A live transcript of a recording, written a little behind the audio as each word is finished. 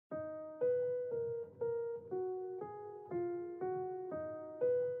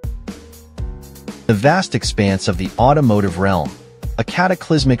the vast expanse of the automotive realm, a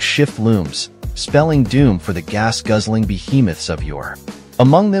cataclysmic shift looms, spelling doom for the gas-guzzling behemoths of yore.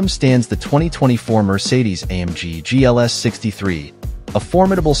 Among them stands the 2024 Mercedes-AMG GLS63, a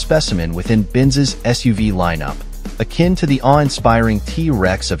formidable specimen within Benz's SUV lineup, akin to the awe-inspiring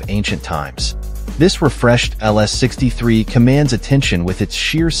T-Rex of ancient times. This refreshed LS63 commands attention with its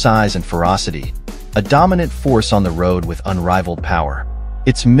sheer size and ferocity, a dominant force on the road with unrivaled power.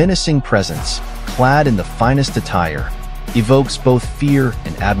 Its menacing presence, clad in the finest attire, evokes both fear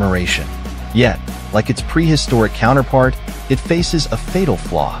and admiration. Yet, like its prehistoric counterpart, it faces a fatal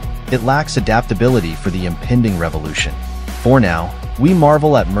flaw. It lacks adaptability for the impending revolution. For now, we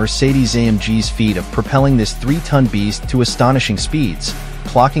marvel at Mercedes-AMG's feat of propelling this 3-ton beast to astonishing speeds,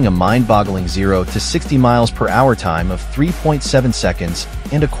 clocking a mind-boggling 0 to 60 miles per hour time of 3.7 seconds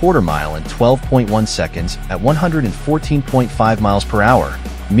and a quarter mile in 12.1 seconds at 114.5 miles per hour,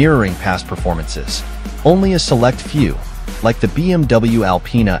 mirroring past performances. Only a select few, like the BMW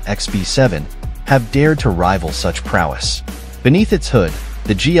Alpina XB7, have dared to rival such prowess. Beneath its hood,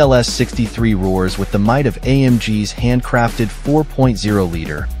 the GLS63 roars with the might of AMG's handcrafted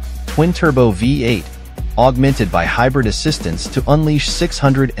 4.0-liter twin-turbo V8, augmented by hybrid assistance to unleash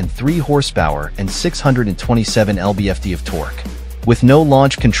 603 horsepower and 627 lb-ft of torque. With no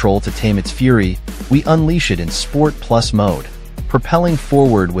launch control to tame its fury, we unleash it in Sport Plus mode, propelling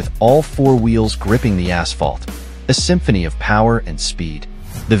forward with all 4 wheels gripping the asphalt. A symphony of power and speed.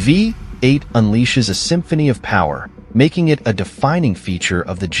 The V8 unleashes a symphony of power, making it a defining feature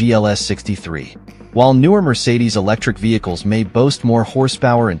of the GLS63. While newer Mercedes electric vehicles may boast more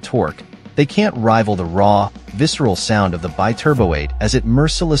horsepower and torque, they can't rival the raw, visceral sound of the biturbo 8 as it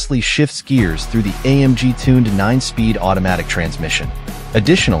mercilessly shifts gears through the AMG-tuned 9-speed automatic transmission.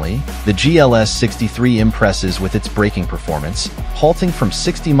 Additionally, the GLS63 impresses with its braking performance, halting from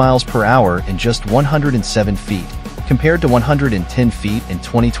 60 miles per hour in just 107 feet, compared to 110 feet in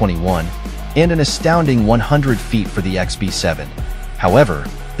 2021, and an astounding 100 feet for the XB7. However,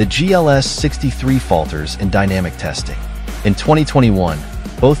 the GLS63 falters in dynamic testing. In 2021,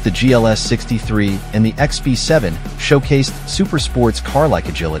 both the GLS63 and the XB7 showcased supersports car-like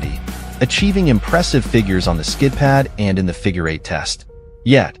agility, achieving impressive figures on the skid pad and in the figure 8 test.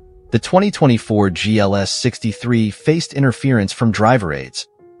 Yet, the 2024 GLS63 faced interference from driver aids,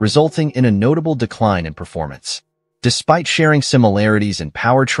 resulting in a notable decline in performance. Despite sharing similarities in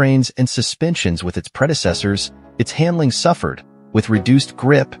powertrains and suspensions with its predecessors, its handling suffered, with reduced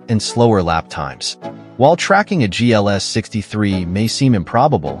grip and slower lap times. While tracking a GLS63 may seem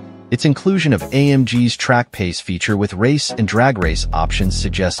improbable, its inclusion of AMG's track pace feature with race and drag race options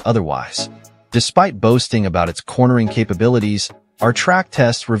suggests otherwise. Despite boasting about its cornering capabilities, our track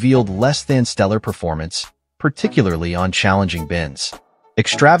tests revealed less than stellar performance, particularly on challenging bends.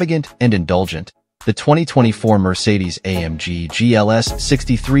 Extravagant and indulgent, the 2024 Mercedes-AMG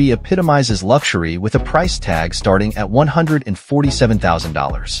GLS63 epitomizes luxury with a price tag starting at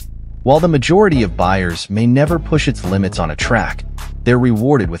 $147,000. While the majority of buyers may never push its limits on a track, they're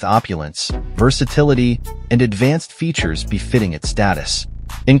rewarded with opulence, versatility, and advanced features befitting its status.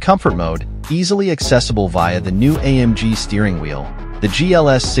 In comfort mode, easily accessible via the new AMG steering wheel, the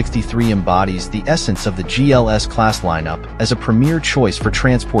GLS63 embodies the essence of the GLS class lineup as a premier choice for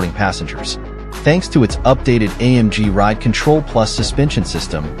transporting passengers. Thanks to its updated AMG Ride Control Plus suspension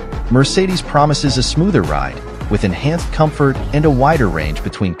system, Mercedes promises a smoother ride, with enhanced comfort and a wider range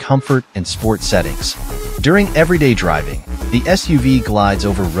between comfort and sport settings. During everyday driving, the SUV glides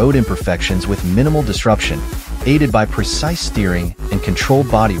over road imperfections with minimal disruption, aided by precise steering and controlled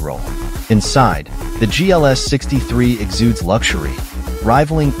body roll. Inside, the GLS63 exudes luxury,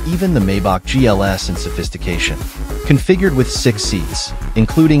 rivaling even the Maybach GLS in sophistication. Configured with 6 seats,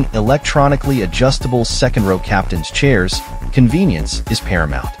 including electronically adjustable second-row captain's chairs, convenience is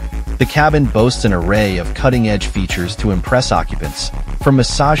paramount. The cabin boasts an array of cutting-edge features to impress occupants, from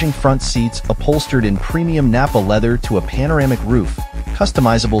massaging front seats upholstered in premium Nappa leather to a panoramic roof,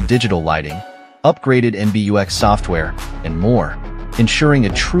 customizable digital lighting, upgraded MBUX software, and more, ensuring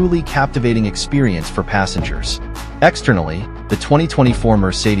a truly captivating experience for passengers. Externally, the 2024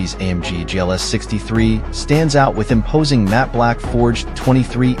 Mercedes-AMG GLS63 stands out with imposing matte black forged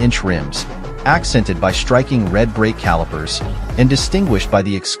 23-inch rims, accented by striking red brake calipers, and distinguished by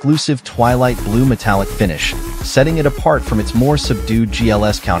the exclusive twilight blue metallic finish, setting it apart from its more subdued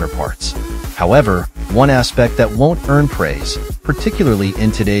GLS counterparts. However, one aspect that won't earn praise, particularly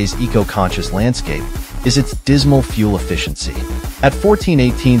in today's eco-conscious landscape, is its dismal fuel efficiency. At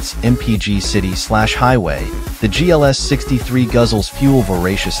 14/18 mpg city/highway, the GLS63 guzzles fuel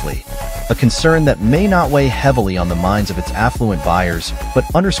voraciously, a concern that may not weigh heavily on the minds of its affluent buyers, but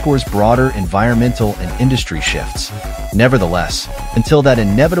underscores broader environmental and industry shifts. Nevertheless, until that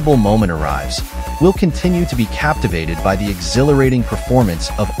inevitable moment arrives, we'll continue to be captivated by the exhilarating performance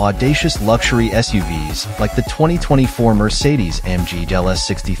of audacious luxury SUVs like the 2024 Mercedes-AMG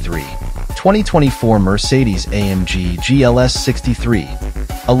GLS63. 2024 Mercedes-AMG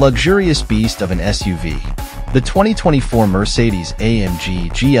GLS63, a luxurious beast of an SUV. The 2024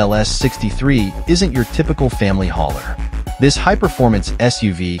 Mercedes-AMG GLS63 isn't your typical family hauler. This high-performance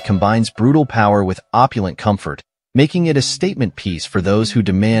SUV combines brutal power with opulent comfort, making it a statement piece for those who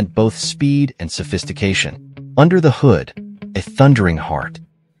demand both speed and sophistication. Under the hood, a thundering heart.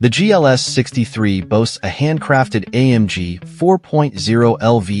 The GLS63 boasts a handcrafted AMG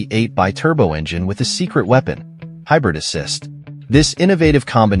 4.0L V8 bi-turbo engine with a secret weapon, hybrid assist. This innovative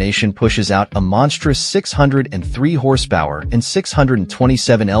combination pushes out a monstrous 603 horsepower and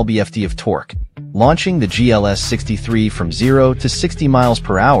 627 lb-ft of torque, launching the GLS63 from 0 to 60 miles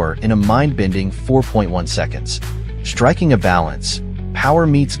per hour in a mind-bending 4.1 seconds. Striking a balance, power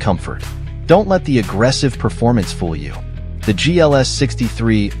meets comfort. Don't let the aggressive performance fool you. The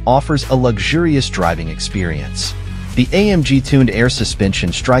GLS63 offers a luxurious driving experience. The AMG-tuned air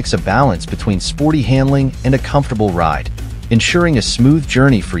suspension strikes a balance between sporty handling and a comfortable ride, ensuring a smooth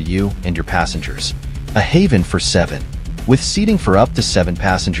journey for you and your passengers. A haven for 7. With seating for up to 7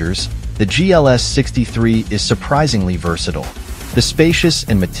 passengers, the GLS63 is surprisingly versatile. The spacious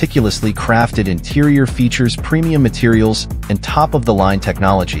and meticulously crafted interior features premium materials and top-of-the-line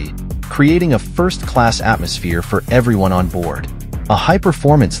technology, creating a first-class atmosphere for everyone on board. A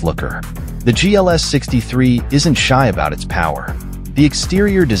high-performance looker. The GLS63 isn't shy about its power. The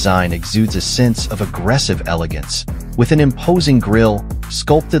exterior design exudes a sense of aggressive elegance, with an imposing grille,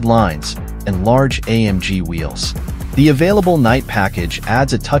 sculpted lines, and large AMG wheels. The available night package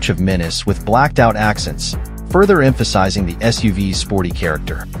adds a touch of menace with blacked-out accents, further emphasizing the SUV's sporty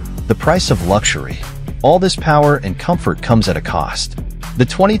character. The price of luxury. All this power and comfort comes at a cost. The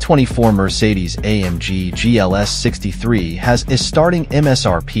 2024 Mercedes-AMG GLS63 has a starting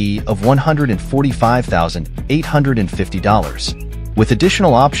MSRP of $145,850. With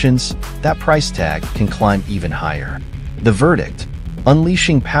additional options, that price tag can climb even higher. The verdict: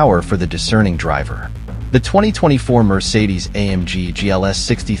 unleashing power for the discerning driver. The 2024 Mercedes-AMG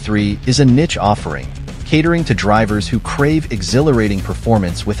GLS63 is a niche offering, catering to drivers who crave exhilarating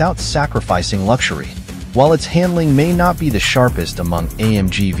performance without sacrificing luxury. While its handling may not be the sharpest among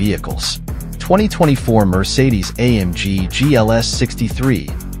AMG vehicles. 2024 Mercedes-AMG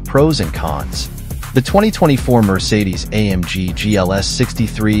GLS63, pros and cons. The 2024 Mercedes-AMG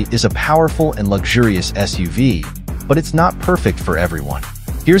GLS63 is a powerful and luxurious SUV, but it's not perfect for everyone.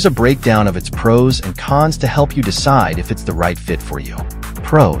 Here's a breakdown of its pros and cons to help you decide if it's the right fit for you.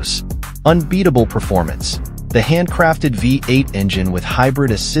 Pros: unbeatable performance. The handcrafted V8 engine with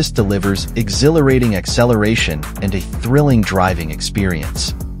hybrid assist delivers exhilarating acceleration and a thrilling driving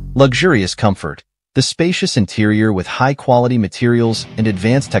experience. Luxurious comfort. The spacious interior with high-quality materials and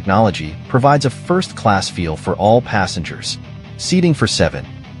advanced technology provides a first-class feel for all passengers. Seating for 7.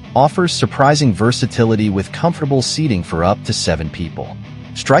 Offers surprising versatility with comfortable seating for up to 7 people.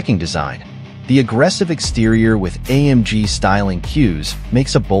 Striking design. The aggressive exterior with AMG styling cues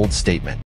makes a bold statement.